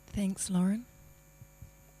Thanks, Lauren.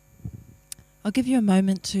 I'll give you a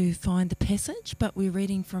moment to find the passage, but we're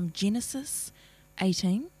reading from Genesis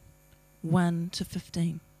 18, 1 to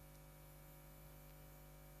 15.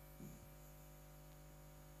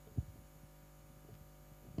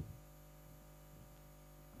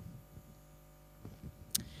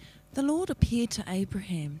 The Lord appeared to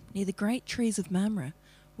Abraham near the great trees of Mamre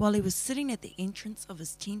while he was sitting at the entrance of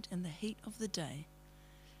his tent in the heat of the day.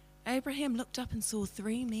 Abraham looked up and saw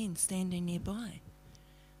 3 men standing nearby.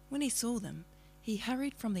 When he saw them, he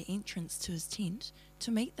hurried from the entrance to his tent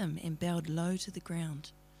to meet them and bowed low to the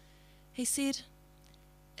ground. He said,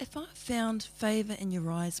 "If I have found favour in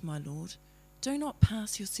your eyes, my Lord, do not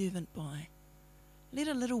pass your servant by. Let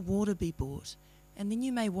a little water be brought, and then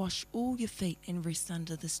you may wash all your feet and rest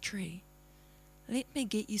under this tree. Let me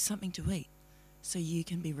get you something to eat, so you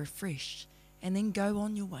can be refreshed, and then go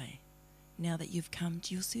on your way, now that you've come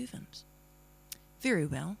to your servant." "Very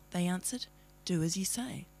well," they answered, "do as you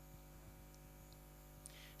say."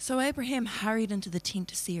 So Abraham hurried into the tent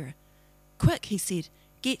to Sarah. "Quick," he said,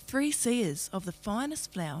 "get 3 seahs of the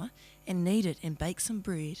finest flour and knead it and bake some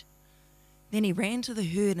bread." Then he ran to the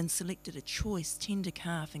herd and selected a choice tender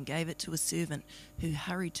calf and gave it to a servant who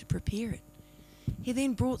hurried to prepare it. He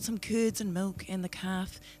then brought some curds and milk and the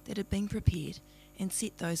calf that had been prepared and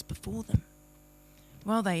set those before them.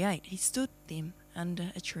 While they ate, he stood them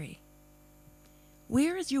under a tree.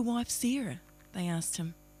 "Where is your wife Sarah?" they asked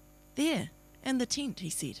him. "There, in the tent," he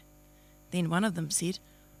said. Then one of them said,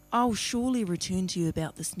 "I'll surely return to you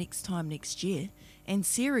about this time next year, and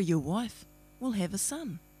Sarah, your wife, will have a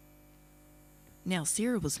son." Now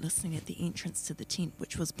Sarah was listening at the entrance to the tent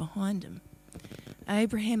which was behind him.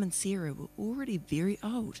 Abraham and Sarah were already very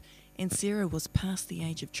old, and Sarah was past the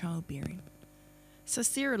age of childbearing. So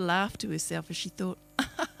Sarah laughed to herself as she thought,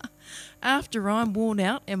 "After I'm worn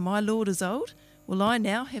out and my Lord is old, will I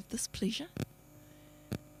now have this pleasure?"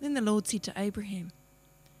 Then the Lord said to Abraham,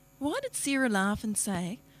 "Why did Sarah laugh and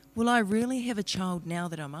say, 'Will I really have a child now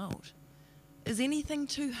that I'm old?' Is anything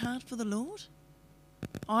too hard for the Lord?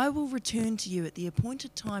 I will return to you at the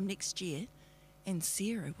appointed time next year, and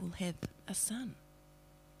Sarah will have a son."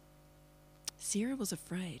 Sarah was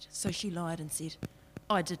afraid, so she lied and said,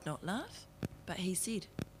 "I did not laugh." But he said,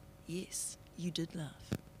 "Yes, you did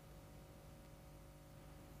laugh."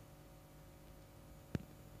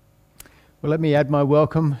 Well, let me add my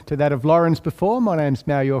welcome to that of Lauren's before. My name's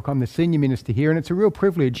Mal York. I'm the Senior Minister here, and it's a real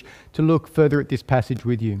privilege to look further at this passage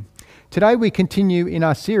with you. Today we continue in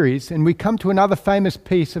our series, and we come to another famous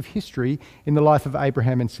piece of history in the life of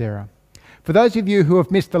Abraham and Sarah. For those of you who have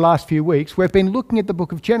missed the last few weeks, we've been looking at the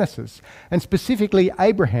book of Genesis, and specifically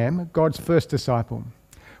Abraham, God's first disciple.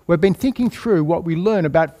 We've been thinking through what we learn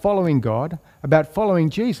about following God, about following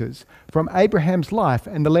Jesus, from Abraham's life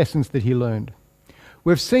and the lessons that he learned.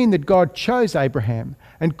 We've seen that God chose Abraham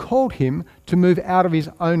and called him to move out of his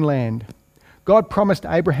own land. God promised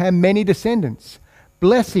Abraham many descendants,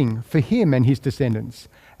 blessing for him and his descendants,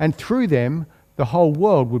 and through them the whole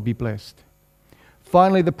world would be blessed.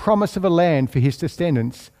 Finally, the promise of a land for his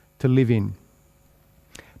descendants to live in.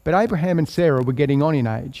 But Abraham and Sarah were getting on in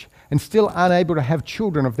age and still unable to have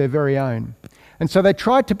children of their very own. And so they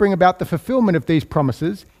tried to bring about the fulfillment of these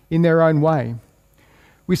promises in their own way.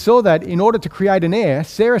 We saw that in order to create an heir,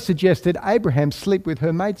 Sarah suggested Abraham sleep with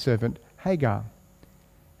her maidservant, Hagar.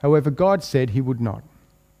 However, God said he would not.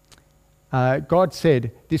 God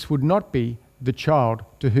said this would not be the child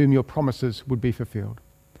to whom your promises would be fulfilled,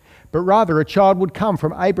 but rather a child would come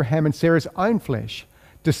from Abraham and Sarah's own flesh,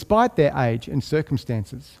 despite their age and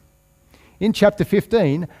circumstances. In chapter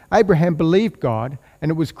 15, Abraham believed God,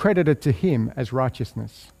 and it was credited to him as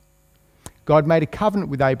righteousness. God made a covenant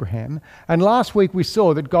with Abraham, and last week we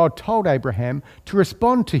saw that God told Abraham to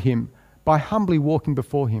respond to him by humbly walking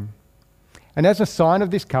before him. And as a sign of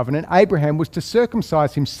this covenant, Abraham was to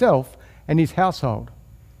circumcise himself and his household.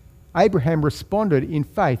 Abraham responded in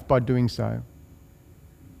faith by doing so.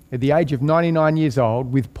 At the age of 99 years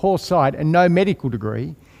old, with poor sight and no medical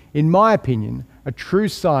degree, in my opinion, a true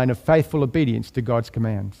sign of faithful obedience to God's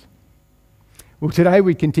commands. Well, today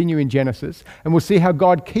we continue in Genesis, and we'll see how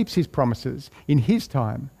God keeps his promises in his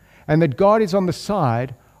time, and that God is on the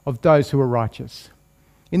side of those who are righteous.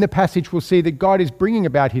 In the passage, we'll see that God is bringing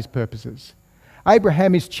about his purposes.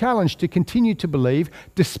 Abraham is challenged to continue to believe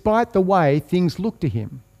despite the way things look to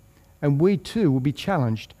him, and we too will be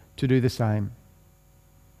challenged to do the same.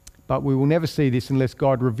 But we will never see this unless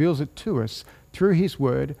God reveals it to us through his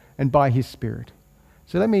word and by his Spirit.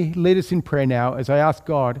 So let me lead us in prayer now as I ask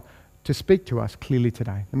God to speak to us clearly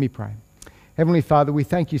today. Let me pray. Heavenly Father, we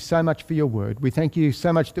thank you so much for your word. We thank you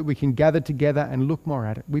so much that we can gather together and look more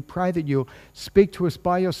at it. We pray that you'll speak to us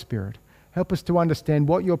by your Spirit. Help us to understand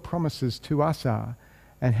what your promises to us are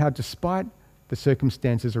and how, despite the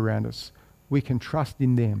circumstances around us, we can trust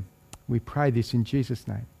in them. We pray this in Jesus'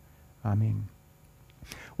 name. Amen.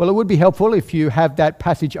 Well, it would be helpful if you have that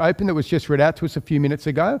passage open that was just read out to us a few minutes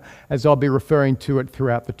ago, as I'll be referring to it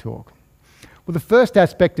throughout the talk. Well, the first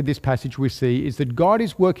aspect of this passage we see is that God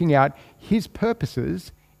is working out his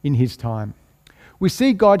purposes in his time. We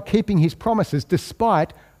see God keeping his promises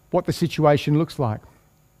despite what the situation looks like.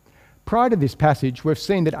 Prior to this passage, we've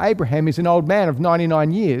seen that Abraham is an old man of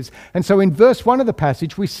 99 years, and so in verse 1 of the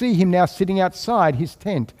passage, we see him now sitting outside his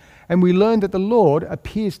tent, and we learn that the Lord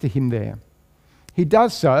appears to him there. He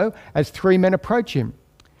does so as three men approach him.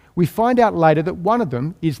 We find out later that one of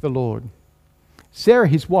them is the Lord. Sarah,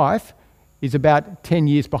 his wife, is about 10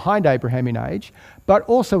 years behind Abraham in age, but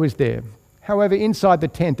also is there, however, inside the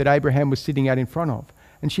tent that Abraham was sitting out in front of,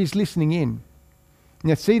 and she's listening in.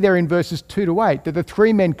 Now see there in verses 2 to 8 that the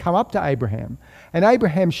three men come up to Abraham, and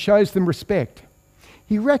Abraham shows them respect.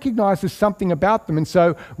 He recognizes something about them and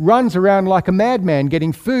so runs around like a madman,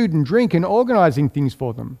 getting food and drink and organizing things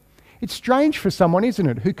for them. It's strange for someone, isn't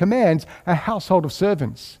it, who commands a household of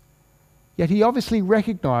servants. Yet he obviously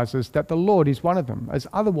recognizes that the Lord is one of them, as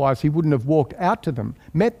otherwise he wouldn't have walked out to them,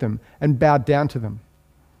 met them, and bowed down to them.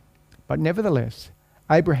 But nevertheless,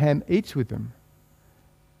 Abraham eats with them.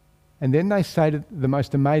 And then they say the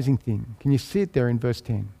most amazing thing. Can you see it there in verse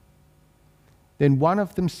 10? Then one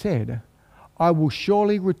of them said, I will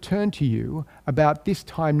surely return to you about this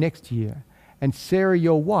time next year, and Sarah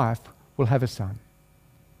your wife will have a son.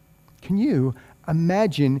 Can you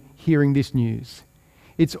imagine hearing this news?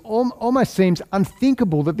 It almost seems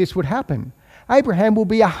unthinkable that this would happen. Abraham will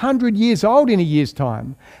be 100 years old in a year's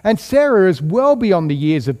time, and Sarah is well beyond the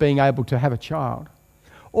years of being able to have a child.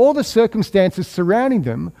 All the circumstances surrounding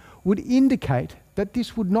them would indicate that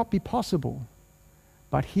this would not be possible.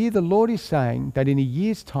 But here the Lord is saying that in a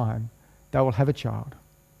year's time, they will have a child.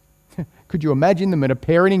 Could you imagine them in a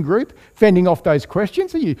parenting group fending off those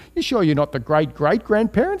questions? Are you sure you're not the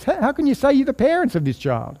great-great-grandparents? How can you say you're the parents of this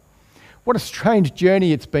child? What a strange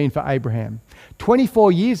journey it's been for Abraham.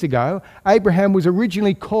 24 years ago, Abraham was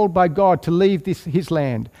originally called by God to leave his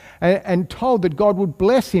land and told that God would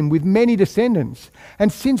bless him with many descendants.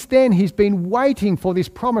 And since then, he's been waiting for this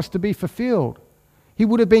promise to be fulfilled. He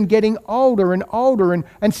would have been getting older and older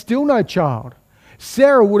and still no child.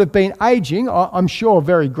 Sarah would have been aging, I'm sure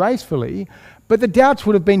very gracefully, but the doubts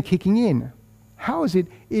would have been kicking in. How is it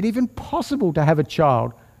even possible to have a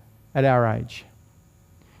child at our age?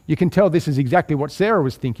 You can tell this is exactly what Sarah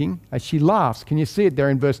was thinking as she laughs. Can you see it there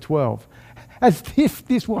in verse 12? As if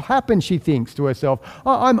this will happen, she thinks to herself.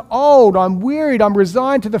 I'm old, I'm wearied, I'm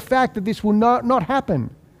resigned to the fact that this will not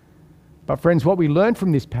happen. But friends, what we learn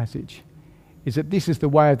from this passage is that this is the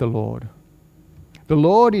way of the Lord. The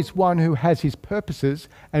Lord is one who has his purposes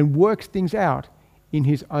and works things out in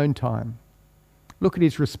his own time. Look at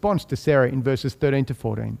his response to Sarah in verses 13 to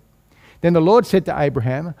 14. Then the Lord said to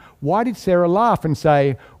Abraham, why did Sarah laugh and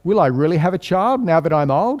say, will I really have a child now that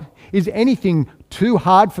I'm old? Is anything too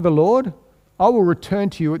hard for the Lord? I will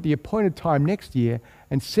return to you at the appointed time next year,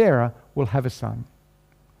 and Sarah will have a son.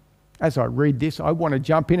 As I read this, I want to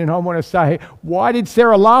jump in and I want to say, why did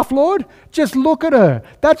Sarah laugh, Lord? Just look at her.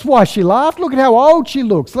 That's why she laughed. Look at how old she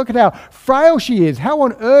looks. Look at how frail she is. How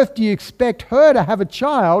on earth do you expect her to have a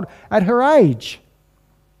child at her age?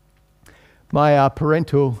 My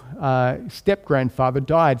parental step-grandfather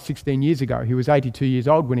died 16 years ago. He was 82 years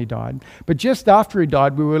old when he died. But just after he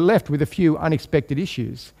died, we were left with a few unexpected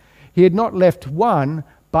issues. He had not left one,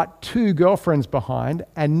 but two girlfriends behind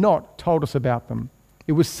and not told us about them.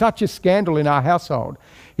 It was such a scandal in our household.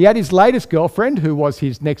 He had his latest girlfriend, who was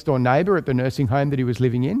his next-door neighbour at the nursing home that he was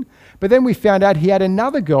living in. But then we found out he had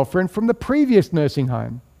another girlfriend from the previous nursing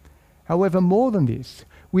home. However, more than this,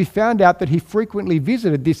 we found out that he frequently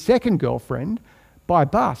visited this second girlfriend by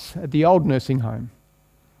bus at the old nursing home,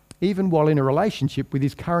 even while in a relationship with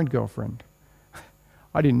his current girlfriend.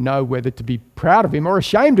 I didn't know whether to be proud of him or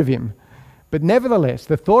ashamed of him. But nevertheless,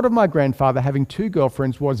 the thought of my grandfather having two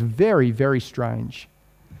girlfriends was very, very strange.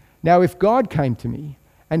 Now, if God came to me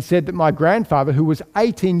and said that my grandfather, who was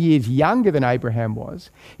 18 years younger than Abraham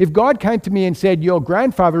was, if God came to me and said, your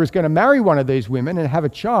grandfather is going to marry one of these women and have a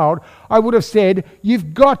child, I would have said,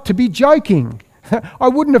 you've got to be joking. I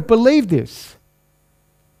wouldn't have believed this.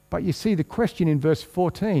 But you see the question in verse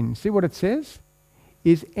 14. See what it says?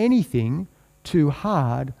 Is anything too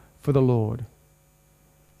hard for the Lord?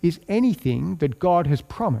 Is anything that God has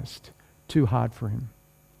promised too hard for him?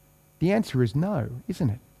 The answer is no, isn't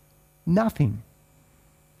it? Nothing.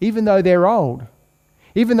 Even though they're old,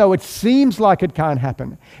 even though it seems like it can't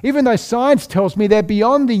happen, even though science tells me they're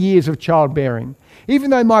beyond the years of childbearing, even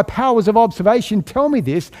though my powers of observation tell me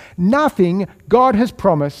this, nothing God has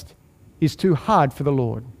promised is too hard for the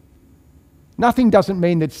Lord. Nothing doesn't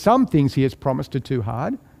mean that some things he has promised are too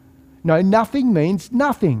hard. No, nothing means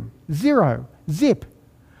nothing. Zero. Zip.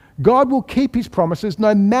 God will keep his promises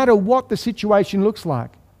no matter what the situation looks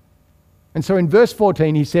like. And so in verse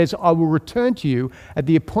 14 he says, I will return to you at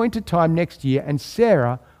the appointed time next year, and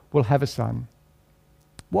Sarah will have a son.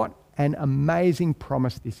 What an amazing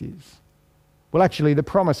promise this is. Well, actually, the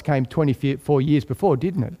promise came 24 years before,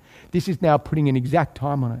 didn't it? This is now putting an exact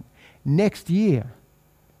time on it. Next year.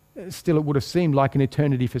 Still, it would have seemed like an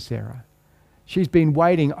eternity for Sarah. She's been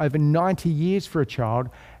waiting over 90 years for a child,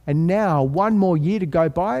 and now one more year to go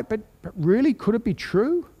by. But really, could it be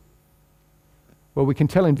true? Well, we can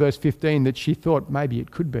tell in verse 15 that she thought maybe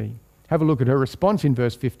it could be. Have a look at her response in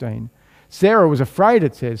verse 15. Sarah was afraid,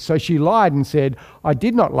 it says, so she lied and said, I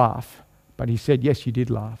did not laugh. But he said, yes, you did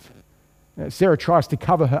laugh. Sarah tries to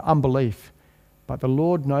cover her unbelief, but the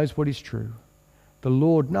Lord knows what is true. The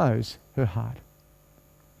Lord knows her heart.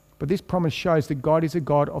 But this promise shows that God is a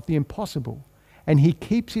God of the impossible, and he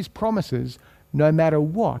keeps his promises no matter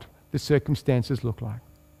what the circumstances look like.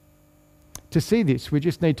 To see this, we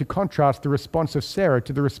just need to contrast the response of Sarah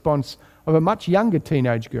to the response of a much younger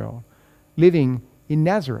teenage girl living in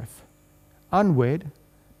Nazareth, unwed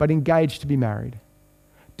but engaged to be married.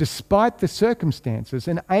 Despite the circumstances,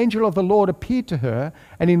 an angel of the Lord appeared to her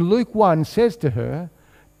and in Luke 1 says to her,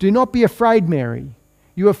 do not be afraid, Mary.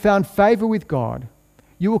 You have found favor with God.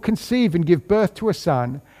 You will conceive and give birth to a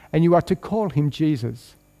son, and you are to call him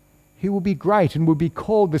Jesus. He will be great and will be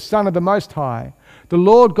called the Son of the Most High. The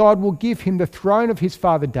Lord God will give him the throne of his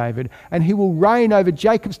father David, and he will reign over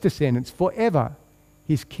Jacob's descendants forever.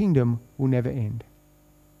 His kingdom will never end.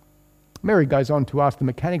 Mary goes on to ask the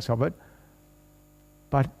mechanics of it,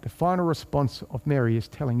 but the final response of Mary is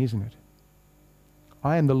telling, isn't it?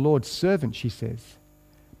 I am the Lord's servant, she says.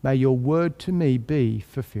 May your word to me be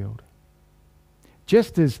fulfilled.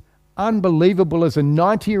 Just as unbelievable as a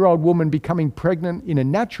 90-year-old woman becoming pregnant in a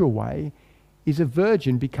natural way is a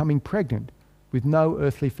virgin becoming pregnant with no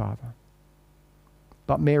earthly father.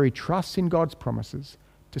 But Mary trusts in God's promises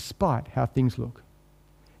despite how things look.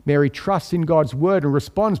 Mary trusts in God's word and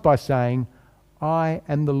responds by saying, I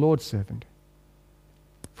am the Lord's servant.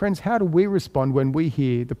 Friends, how do we respond when we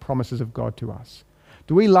hear the promises of God to us?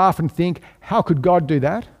 Do we laugh and think, how could God do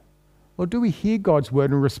that? Or do we hear God's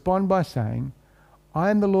word and respond by saying, I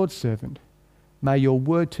am the Lord's servant. May your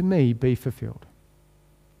word to me be fulfilled.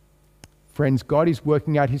 Friends, God is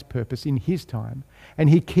working out his purpose in his time, and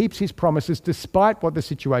he keeps his promises despite what the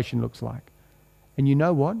situation looks like. And you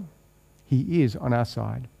know what? He is on our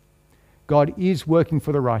side. God is working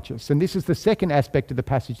for the righteous. And this is the second aspect of the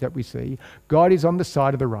passage that we see. God is on the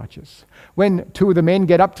side of the righteous. When two of the men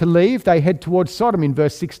get up to leave, they head towards Sodom in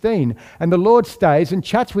verse 16. And the Lord stays and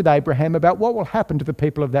chats with Abraham about what will happen to the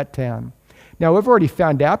people of that town. Now, we've already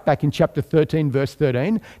found out back in chapter 13, verse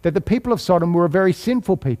 13, that the people of Sodom were a very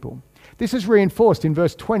sinful people. This is reinforced in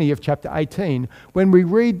verse 20 of chapter 18, when we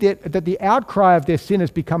read that the outcry of their sin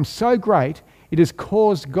has become so great, it has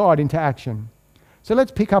caused God into action. So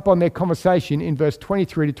let's pick up on their conversation in verse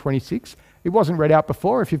 23 to 26. It wasn't read out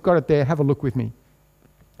before. If you've got it there, have a look with me.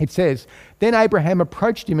 It says, Then Abraham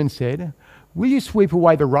approached him and said, Will you sweep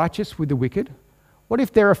away the righteous with the wicked? What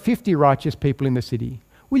if there are 50 righteous people in the city?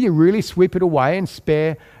 Will you really sweep it away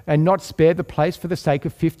and not spare the place for the sake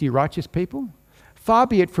of 50 righteous people? Far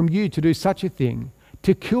be it from you to do such a thing,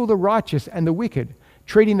 to kill the righteous and the wicked,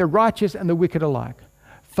 treating the righteous and the wicked alike.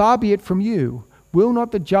 Far be it from you. Will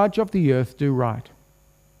not the judge of the earth do right?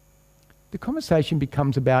 The conversation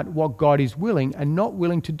becomes about what God is willing and not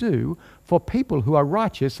willing to do for people who are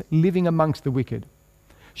righteous living amongst the wicked.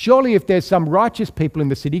 Surely if there's some righteous people in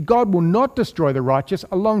the city, God will not destroy the righteous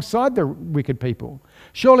alongside the wicked people.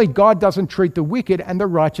 Surely God doesn't treat the wicked and the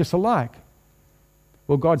righteous alike.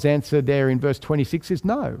 Well, God's answer there in verse 26 is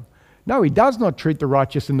no. No, he does not treat the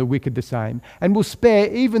righteous and the wicked the same, and will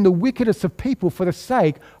spare even the wickedest of people for the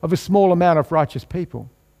sake of a small amount of righteous people.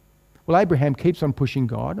 Well, Abraham keeps on pushing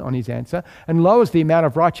God on his answer and lowers the amount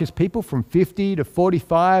of righteous people from 50 to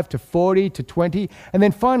 45 to 40 to 20 and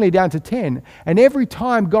then finally down to 10. And every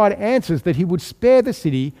time God answers that he would spare the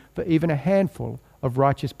city for even a handful of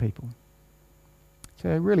righteous people. It's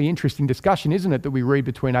a really interesting discussion, isn't it, that we read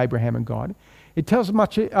between Abraham and God. It tells us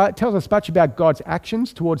much about God's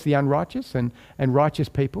actions towards the unrighteous and righteous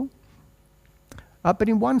people. But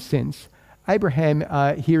in one sense, Abraham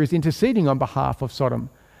here is interceding on behalf of Sodom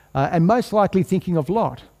and most likely thinking of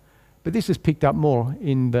Lot. But this is picked up more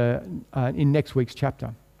in next week's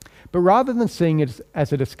chapter. But rather than seeing it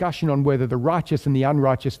as a discussion on whether the righteous and the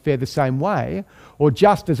unrighteous fare the same way, or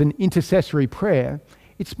just as an intercessory prayer,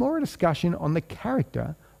 it's more a discussion on the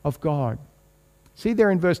character of God. See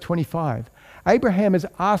there in verse 25, Abraham is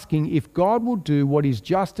asking if God will do what is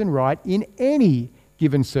just and right in any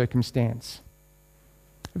given circumstance.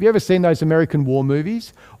 Have you ever seen those American war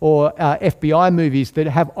movies or FBI movies that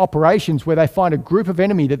have operations where they find a group of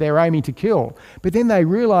enemy that they're aiming to kill, but then they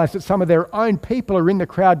realise that some of their own people are in the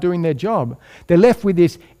crowd doing their job? They're left with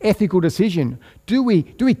this ethical decision. Do we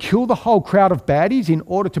kill the whole crowd of baddies in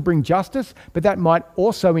order to bring justice, but that might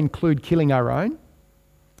also include killing our own?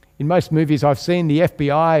 In most movies I've seen, the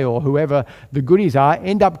FBI or whoever the goodies are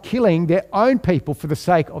end up killing their own people for the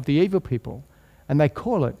sake of the evil people, and they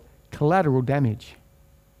call it collateral damage.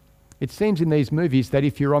 It seems in these movies that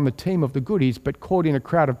if you're on the team of the goodies but caught in a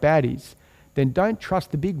crowd of baddies, then don't trust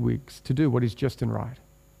the bigwigs to do what is just and right.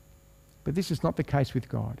 But this is not the case with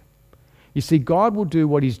God. You see, God will do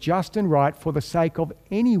what is just and right for the sake of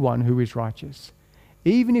anyone who is righteous,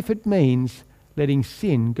 even if it means letting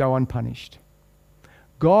sin go unpunished.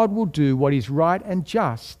 God will do what is right and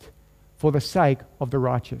just for the sake of the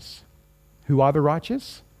righteous. Who are the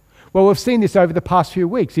righteous? Well, we've seen this over the past few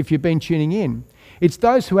weeks if you've been tuning in. It's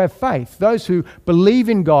those who have faith, those who believe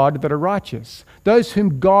in God that are righteous, those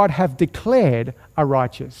whom God have declared are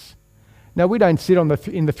righteous. Now, we don't sit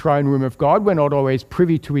in the throne room of God. We're not always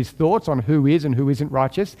privy to his thoughts on who is and who isn't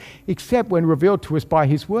righteous, except when revealed to us by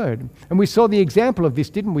his word. And we saw the example of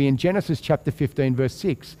this, didn't we, in Genesis chapter 15, verse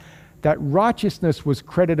 6, that righteousness was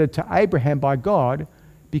credited to Abraham by God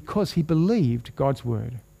because he believed God's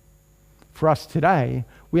word. For us today,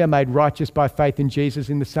 we are made righteous by faith in Jesus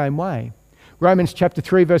in the same way. Romans chapter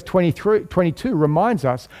 3 verse 22 reminds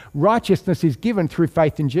us righteousness is given through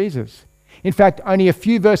faith in Jesus. In fact, only a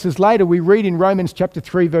few verses later we read in Romans chapter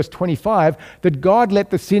 3 verse 25 that God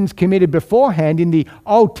let the sins committed beforehand in the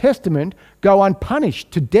Old Testament go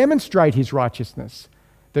unpunished to demonstrate his righteousness,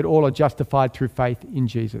 that all are justified through faith in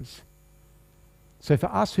Jesus. So for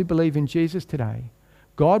us who believe in Jesus today,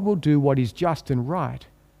 God will do what is just and right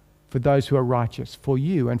for those who are righteous, for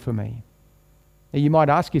you and for me. Now you might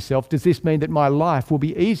ask yourself, does this mean that my life will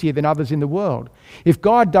be easier than others in the world? If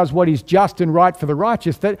God does what is just and right for the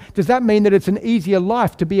righteous, does that mean that it's an easier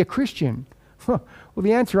life to be a Christian? Well,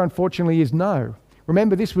 the answer unfortunately is no.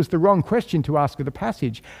 Remember, this was the wrong question to ask of the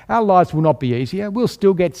passage. Our lives will not be easier. We'll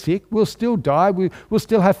still get sick. We'll still die. We'll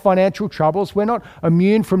still have financial troubles. We're not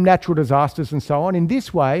immune from natural disasters and so on. In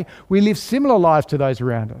this way, we live similar lives to those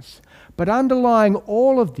around us. But underlying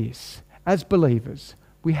all of this, as believers,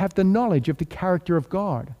 we have the knowledge of the character of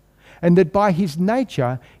God, and that by his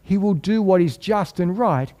nature, he will do what is just and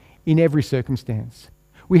right in every circumstance.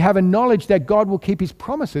 We have a knowledge that God will keep his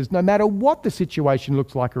promises no matter what the situation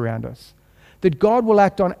looks like around us, that God will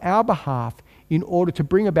act on our behalf in order to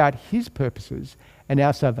bring about his purposes and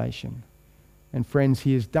our salvation. And friends,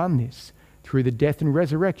 he has done this through the death and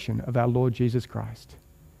resurrection of our Lord Jesus Christ.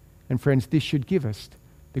 And friends, this should give us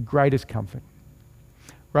the greatest comfort.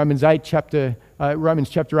 Romans chapter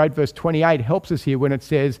 8 verse 28 helps us here when it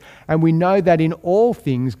says, "And we know that in all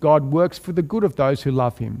things God works for the good of those who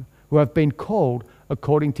love him, who have been called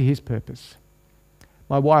according to his purpose."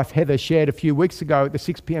 My wife Heather shared a few weeks ago at the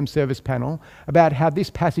 6 p.m. service panel about how this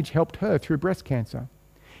passage helped her through breast cancer.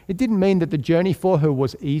 It didn't mean that the journey for her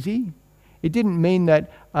was easy. It didn't mean that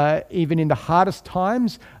even in the hardest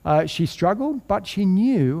times she struggled, but she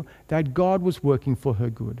knew that God was working for her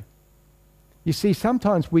good. You see,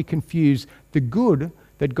 sometimes we confuse the good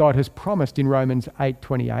that God has promised in Romans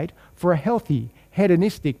 8:28 for a healthy,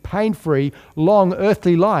 hedonistic, pain-free, long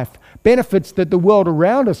earthly life, benefits that the world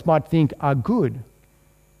around us might think are good.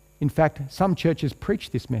 In fact, some churches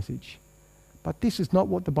preach this message, but this is not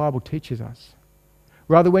what the Bible teaches us.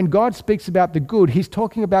 Rather, when God speaks about the good, he's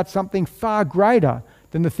talking about something far greater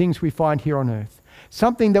than the things we find here on earth,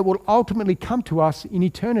 something that will ultimately come to us in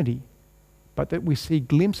eternity, but that we see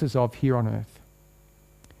glimpses of here on earth.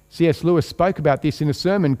 C.S. Lewis spoke about this in a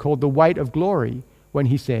sermon called The Weight of Glory when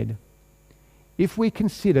he said, "If we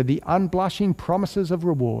consider the unblushing promises of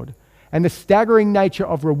reward and the staggering nature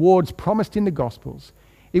of rewards promised in the Gospels,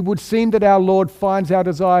 it would seem that our Lord finds our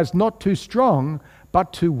desires not too strong,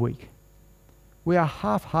 but too weak. We are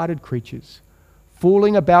half-hearted creatures,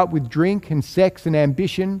 fooling about with drink and sex and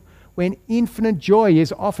ambition when infinite joy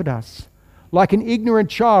is offered us, like an ignorant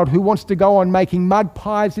child who wants to go on making mud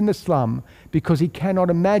pies in the slum because he cannot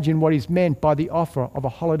imagine what is meant by the offer of a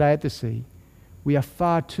holiday at the sea. We are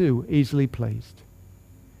far too easily pleased."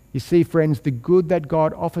 You see, friends, the good that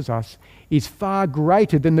God offers us is far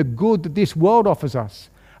greater than the good that this world offers us.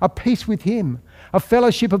 a peace with Him, a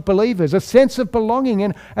fellowship of believers, a sense of belonging,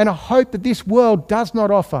 and a hope that this world does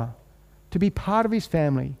not offer. To be part of His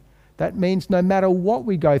family, that means no matter what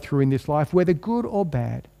we go through in this life, whether good or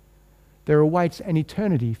bad, there awaits an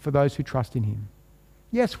eternity for those who trust in Him.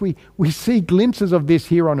 Yes, we see glimpses of this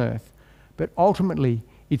here on earth, but ultimately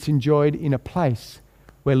it's enjoyed in a place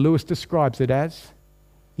where Lewis describes it as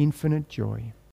infinite joy.